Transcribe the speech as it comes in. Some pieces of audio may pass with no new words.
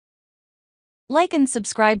Like and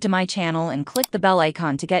subscribe to my channel and click the bell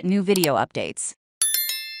icon to get new video updates.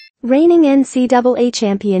 Reigning NCAA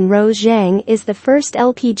champion Rose Zhang is the first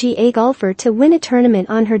Lpga golfer to win a tournament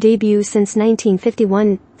on her debut since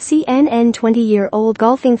 1951. CNN 20-year-old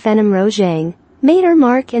golfing phenom Rose Zhang made her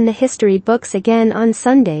mark in the history books again on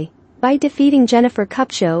Sunday by defeating Jennifer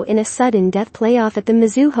Kupcho in a sudden death playoff at the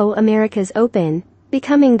Mizuho Americas Open,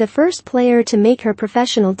 becoming the first player to make her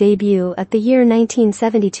professional debut at the year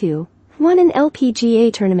 1972. Won in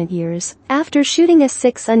Lpga tournament years. After shooting a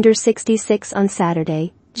 6 under 66 on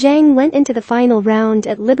Saturday, Zhang went into the final round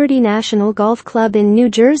at Liberty National Golf Club in New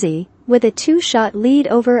Jersey with a two-shot lead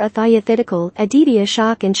over Athiathitical, Aditya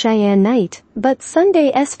Shok and Cheyenne Knight. But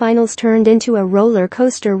Sunday's finals turned into a roller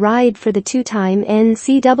coaster ride for the two-time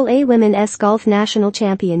NCAA Women's Golf National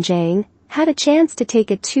Champion. Zhang had a chance to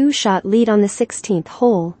take a two-shot lead on the 16th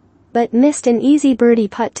hole, but missed an easy birdie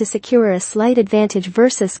putt to secure a slight advantage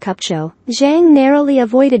versus Kupcho. Zhang narrowly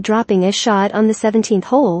avoided dropping a shot on the 17th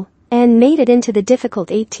hole and made it into the difficult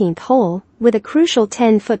 18th hole with a crucial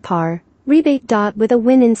 10-foot par rebate. With a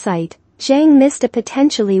win in sight, Zhang missed a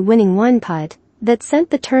potentially winning one putt that sent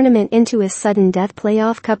the tournament into a sudden death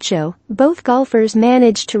playoff. Kupcho. Both golfers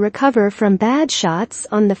managed to recover from bad shots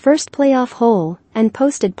on the first playoff hole and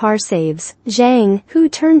posted par saves. Zhang, who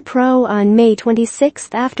turned pro on May 26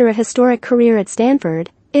 after a historic career at Stanford,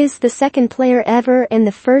 is the second player ever and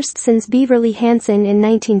the first since Beverley Hanson in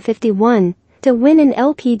 1951 to win an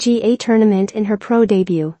Lpga tournament in her pro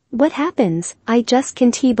debut. What happens? I just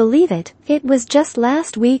can't believe it. It was just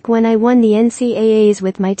last week when I won the NCAAs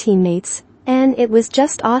with my teammates, and it was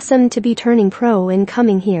just awesome to be turning pro and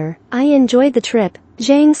coming here. I enjoyed the trip,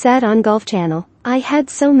 Zhang said on Golf Channel. I had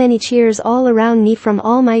so many cheers all around me from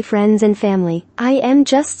all my friends and family. I am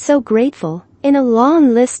just so grateful. In a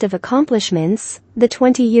long list of accomplishments, the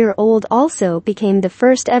 20-year-old also became the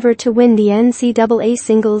first ever to win the NCAA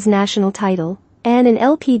singles national title and an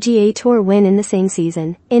Lpga Tour win in the same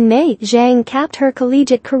season. In May, Zhang capped her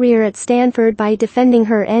collegiate career at Stanford by defending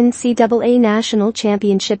her NCAA national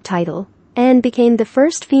championship title and became the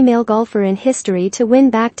first female golfer in history to win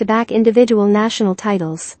back-to-back individual national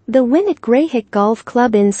titles. The win at Grayhick Golf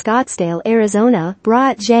Club in Scottsdale, Arizona,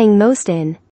 brought Zhang most in